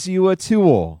gives you a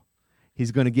tool,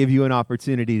 he's going to give you an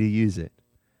opportunity to use it.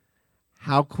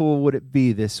 How cool would it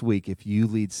be this week if you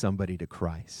lead somebody to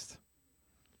Christ?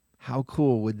 How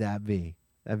cool would that be?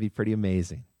 That'd be pretty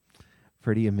amazing.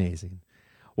 Pretty amazing.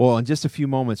 Well, in just a few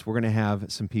moments, we're going to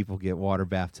have some people get water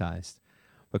baptized.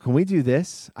 But can we do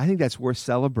this? I think that's worth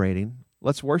celebrating.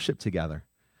 Let's worship together.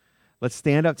 Let's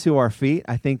stand up to our feet.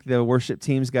 I think the worship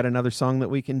team's got another song that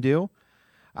we can do.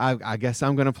 I guess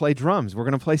I'm going to play drums. We're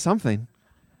going to play something.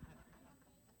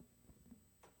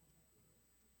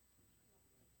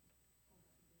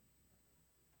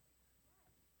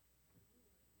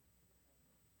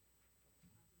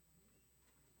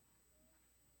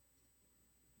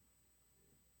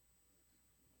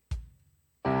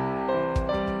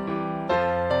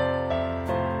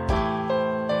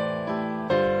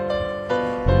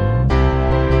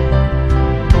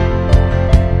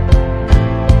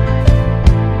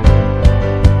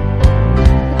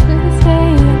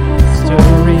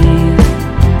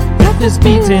 This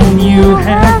beaten, you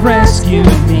have rescued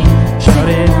me. Shout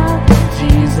it,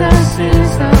 Jesus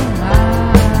is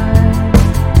alive.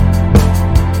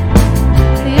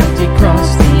 The empty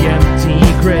cross, the empty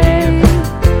grave,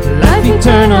 life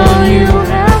eternal, you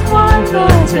have won the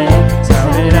day.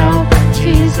 Shout it out,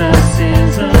 Jesus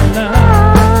is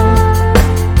alive.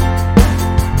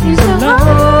 He's alive.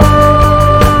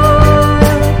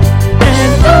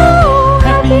 And oh,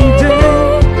 happy day.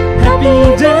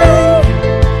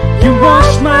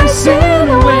 Wash my sin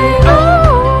away.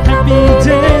 Oh, happy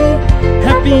day.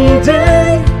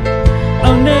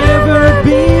 I'll never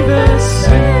be the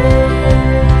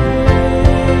same.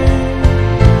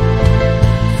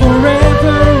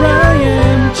 Forever I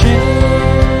am changed.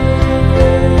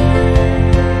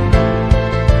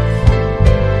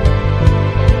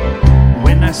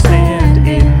 When I stand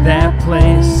in that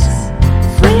place,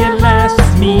 free at last,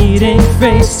 meeting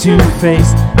face to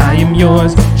face, I am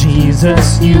yours,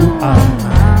 Jesus, you are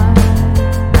mine.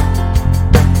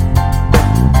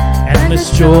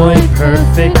 Endless joy,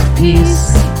 perfect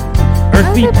peace,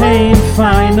 earthly pain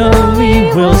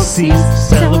finally will cease.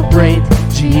 Celebrate,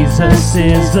 Jesus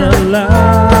is alive.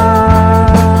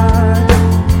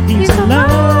 He's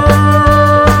alive.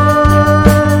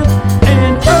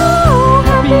 And oh,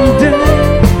 happy day,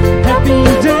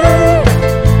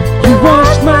 you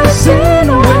washed my sin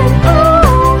away.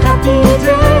 Oh, happy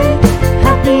day,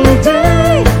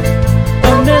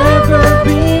 I'll never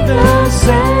be the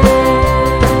same.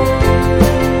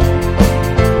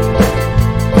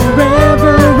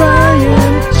 Forever I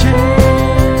am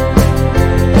changed.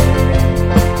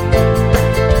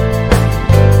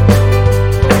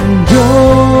 And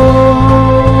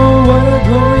oh, what a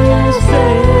glorious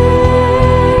day,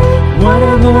 what a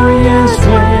glorious way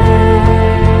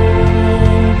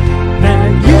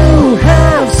that you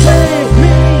have saved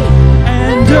me.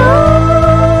 And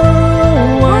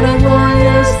oh, what a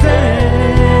glorious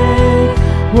day,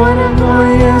 what a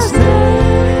glorious day.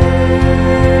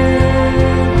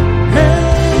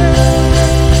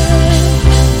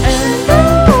 And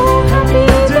oh,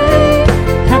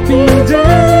 happy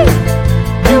day,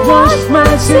 you washed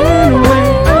my sin away.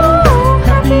 Oh,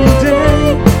 happy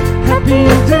day,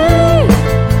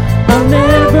 I'll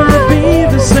never be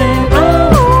the same.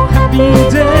 Oh, happy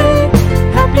day,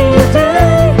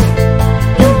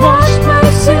 you washed my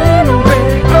sin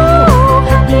away. Oh,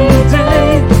 happy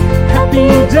day,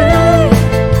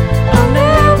 I'll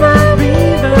never be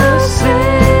the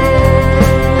same.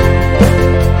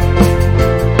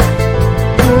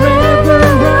 Forever I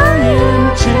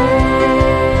am changed.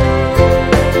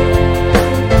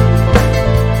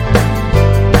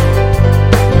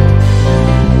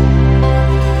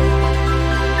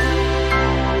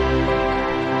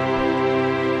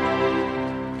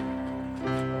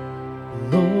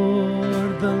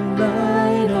 Lord, the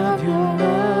light of your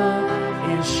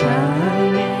love is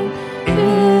shining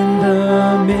in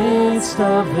the midst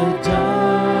of the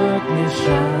darkness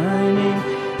shining.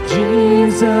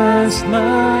 Jesus,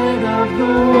 light of the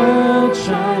world,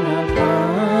 shine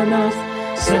upon us.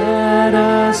 Set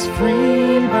us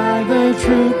free by the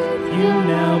truth you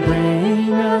now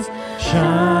bring us.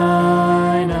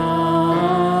 Shine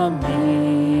on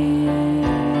me.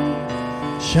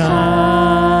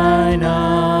 Shine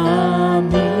on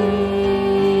me.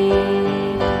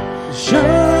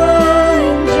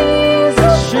 Shine,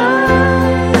 Jesus,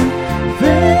 shine.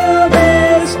 Fill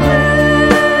this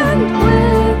land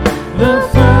with the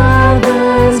fire.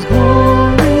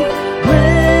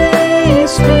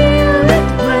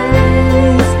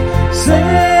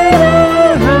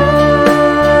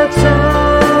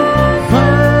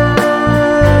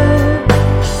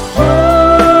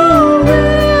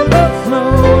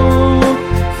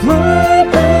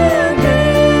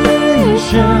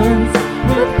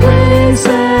 grace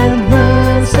and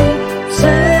mercy,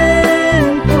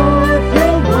 send forth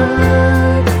your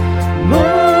word,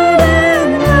 Lord,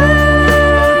 and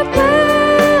let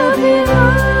there be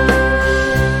light.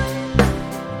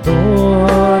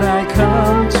 Lord, I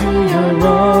come to your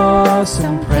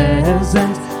awesome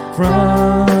presence,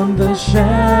 from the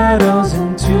shadows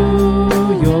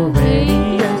into your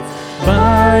radiance.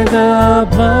 By the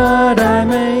blood I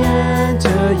may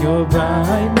enter your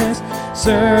brightness.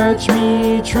 Search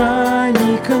me, try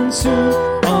me,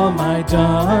 consume all my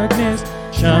darkness.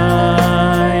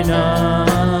 Shine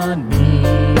on me,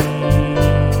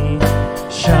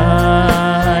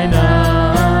 shine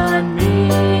on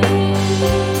me.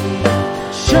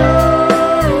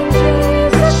 Shine,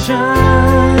 Jesus,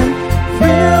 shine.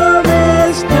 Fill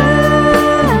this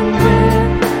land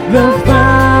with the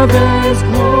Father's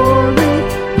glory.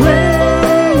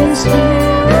 Blaze,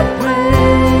 Spirit,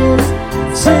 blaze.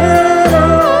 Set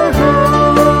our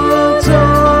hearts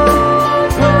on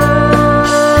fire.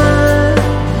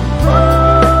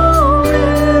 Oh,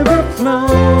 river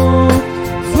flow,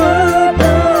 flood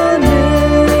the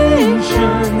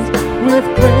nations with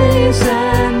grace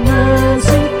and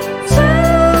mercy.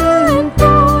 Send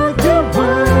forth your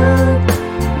word,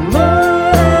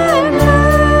 Lord, and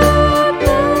let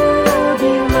there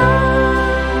be light.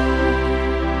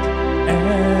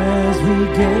 As we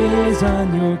gaze on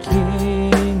your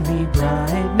kingly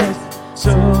brightness,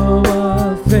 so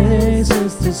our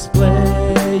faces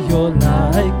display your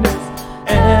likeness,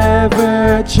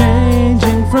 ever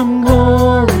changing from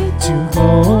glory to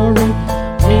glory.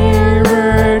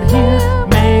 Mirrored here,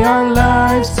 may our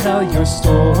lives tell your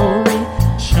story.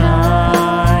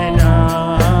 Shine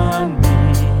on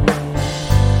me,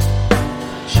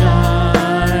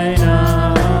 shine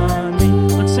on me.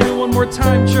 Let's sing it one more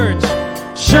time, church.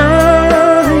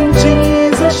 Shine,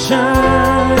 Jesus,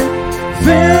 shine.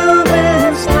 Fill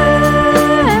this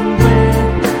land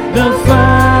with the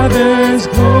Father's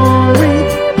glory.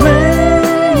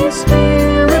 Blaze,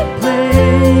 Spirit,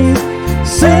 blaze.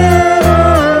 Set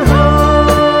our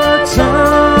hearts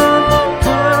on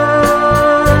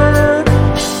fire.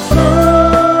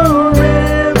 Oh,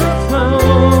 river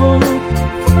flow,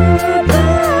 flood the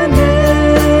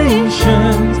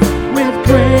nations with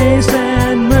grace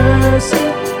and mercy.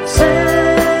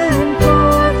 Send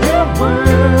forth your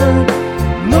word,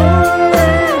 Lord,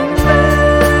 and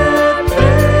let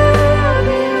there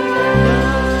be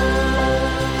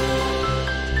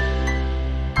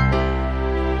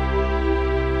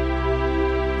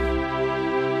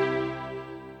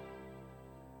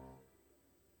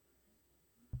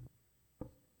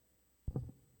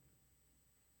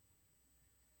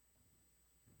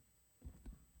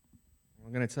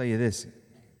I'm going to tell you this.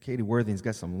 Katie Worthing's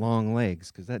got some long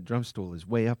legs because that drum stool is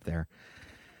way up there.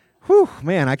 Whew,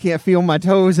 man, I can't feel my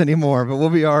toes anymore, but we'll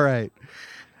be all right.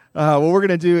 What we're going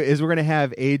to do is we're going to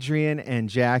have Adrian and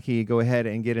Jackie go ahead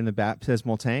and get in the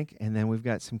baptismal tank, and then we've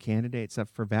got some candidates up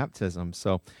for baptism.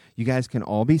 So you guys can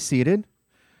all be seated.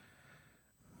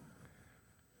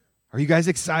 Are you guys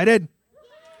excited?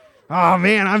 Oh,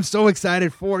 man, I'm so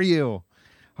excited for you.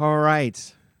 All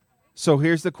right. So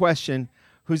here's the question.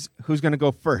 Who's going to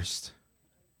go first?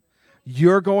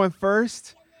 You're going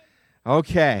first?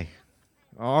 Okay.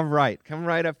 All right. Come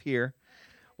right up here.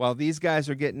 While these guys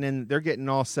are getting in, they're getting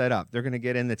all set up. They're going to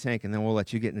get in the tank, and then we'll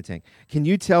let you get in the tank. Can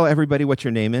you tell everybody what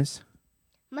your name is?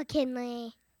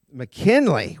 McKinley.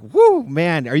 McKinley. Woo,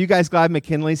 man. Are you guys glad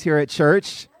McKinley's here at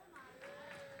church?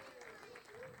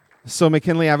 So,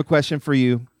 McKinley, I have a question for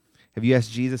you. Have you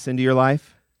asked Jesus into your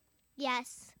life?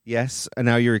 Yes. Yes. And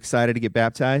now you're excited to get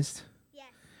baptized? Yes.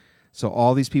 So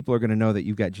all these people are going to know that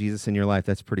you've got Jesus in your life.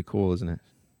 That's pretty cool, isn't it?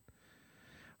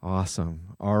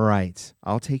 Awesome. All right.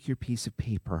 I'll take your piece of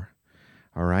paper.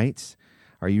 All right.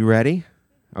 Are you ready?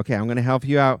 Okay, I'm going to help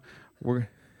you out. We're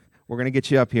going to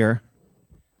get you up here.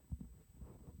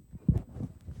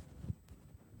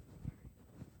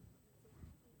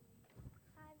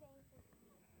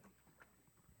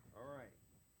 All right.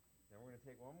 Now we're going to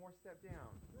take one more step down.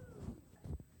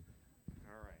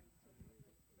 All right.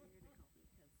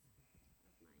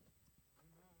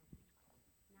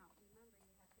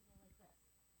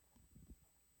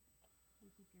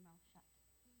 Keep your mouth shut.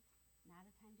 Not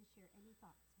a time to share any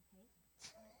thoughts, okay?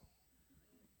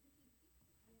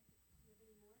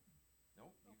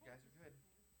 Nope, you guys are good.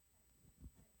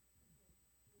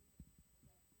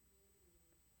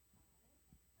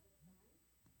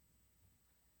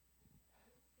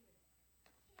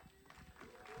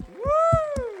 Woo!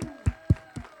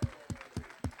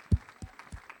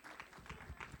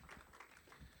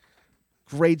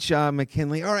 Great job,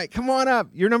 McKinley. All right, come on up.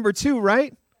 You're number 2,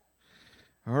 right?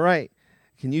 All right.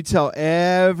 Can you tell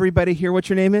everybody here what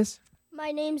your name is? My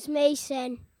name's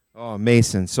Mason. Oh,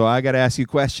 Mason. So I got to ask you a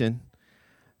question.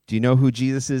 Do you know who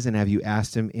Jesus is, and have you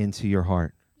asked him into your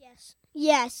heart? Yes.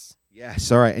 Yes.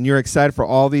 Yes. All right. And you're excited for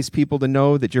all these people to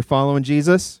know that you're following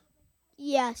Jesus?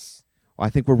 Yes. Well, I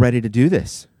think we're ready to do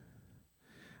this.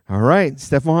 All right.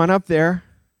 Step on up there.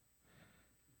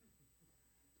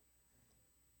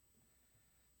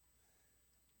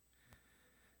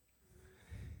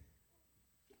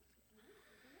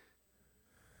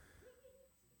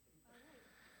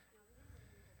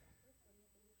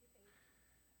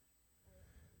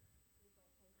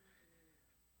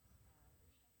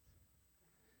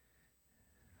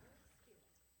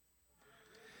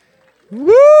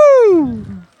 Woo!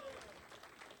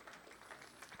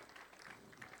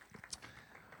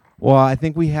 Well, I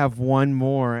think we have one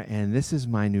more, and this is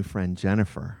my new friend,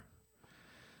 Jennifer.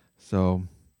 So,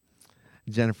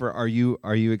 Jennifer, are you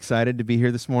excited to be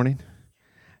here this morning?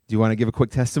 Do you want to give a quick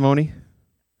testimony?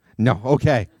 No?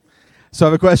 Okay. So I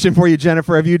have a question for you,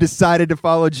 Jennifer. Have you decided to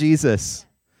follow Jesus?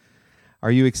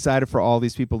 Are you excited for all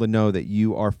these people to know that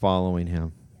you are following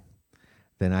him?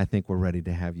 Then I think we're ready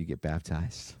to have you get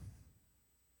baptized.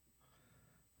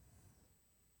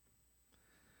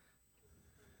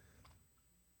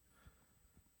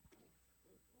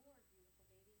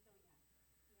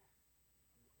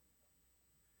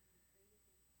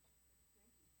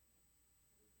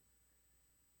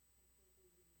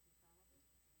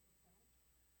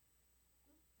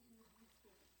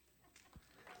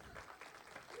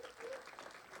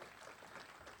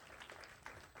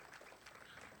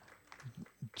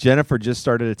 Jennifer just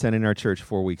started attending our church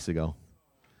 4 weeks ago.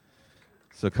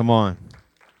 So come on.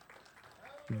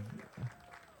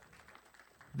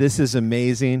 This is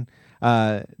amazing.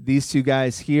 These two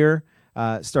guys here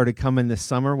started coming this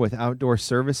summer with outdoor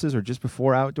services or just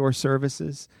before outdoor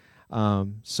services.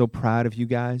 So proud of you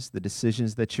guys, the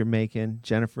decisions that you're making.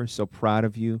 Jennifer, so proud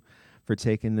of you for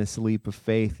taking this leap of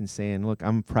faith and saying, look,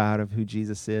 I'm proud of who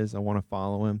Jesus is. I want to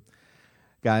follow him.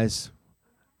 Guys,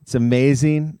 it's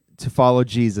amazing to follow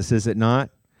Jesus, is it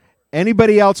not?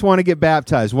 Anybody else want to get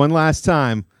baptized? One last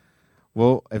time.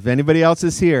 Well, if anybody else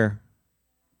is here,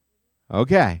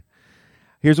 okay.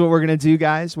 Here's what we're going to do,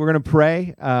 guys. We're going to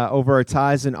pray over our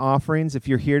tithes and offerings. If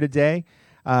you're here today,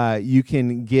 you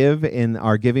can give in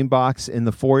our giving box in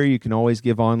the foyer. You can always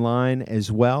give online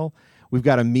as well. We've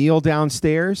got a meal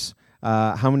downstairs.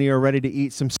 How many are ready to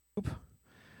eat some soup?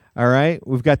 All right,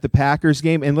 we've got the Packers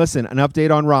game. And listen, an update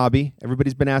on Robbie.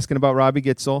 Everybody's been asking about Robbie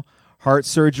Gitzel. Heart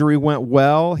surgery went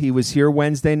well. He was here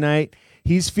Wednesday night.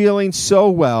 He's feeling so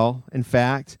well, in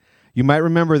fact. You might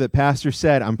remember that Pastor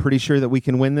said, I'm pretty sure that we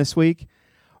can win this week.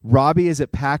 Robbie is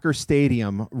at Packer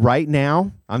Stadium right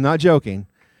now. I'm not joking.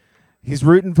 He's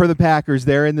rooting for the Packers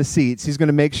there in the seats. He's going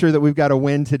to make sure that we've got a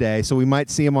win today, so we might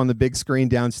see him on the big screen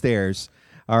downstairs.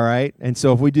 All right? And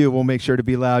so if we do, we'll make sure to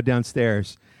be loud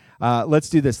downstairs. Let's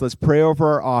do this. Let's pray over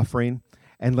our offering,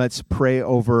 and let's pray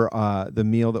over the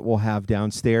meal that we'll have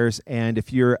downstairs. And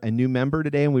if you're a new member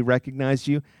today and we recognize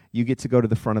you, you get to go to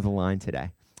the front of the line today.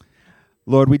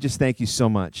 Lord, we just thank you so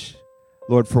much,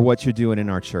 Lord, for what you're doing in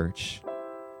our church.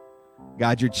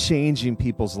 God, you're changing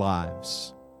people's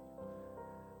lives.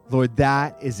 Lord,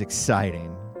 that is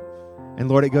exciting. And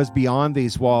Lord, it goes beyond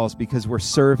these walls because we're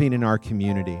serving in our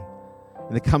community.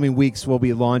 In the coming weeks, we'll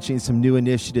be launching some new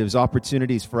initiatives,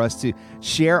 opportunities for us to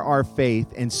share our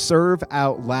faith and serve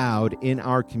out loud in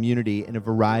our community in a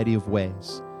variety of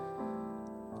ways.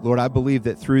 Lord, I believe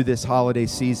that through this holiday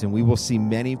season, we will see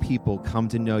many people come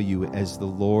to know you as the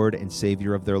Lord and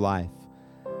Savior of their life.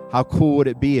 How cool would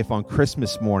it be if on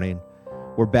Christmas morning,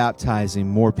 we're baptizing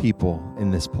more people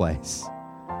in this place?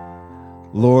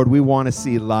 Lord, we want to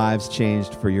see lives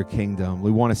changed for your kingdom.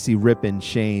 We want to see Ripon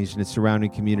changed and its surrounding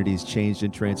communities changed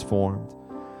and transformed.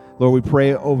 Lord, we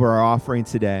pray over our offering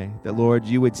today that, Lord,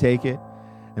 you would take it,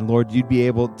 and Lord, you'd be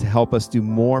able to help us do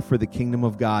more for the kingdom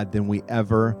of God than we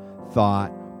ever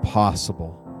thought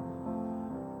possible.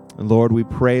 And Lord, we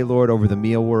pray, Lord, over the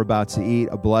meal we're about to eat,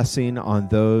 a blessing on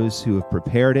those who have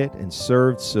prepared it and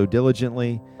served so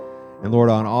diligently. And Lord,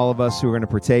 on all of us who are going to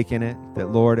partake in it,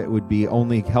 that, Lord, it would be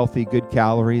only healthy, good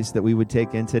calories that we would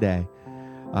take in today.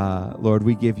 Lord,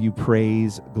 we give you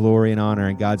praise, glory, and honor.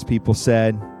 And God's people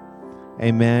said,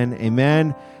 amen,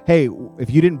 amen. Hey, if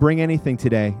you didn't bring anything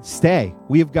today, stay.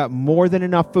 We have got more than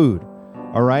enough food,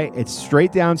 all right? It's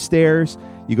straight downstairs.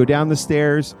 You go down the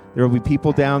stairs. There will be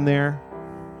people down there.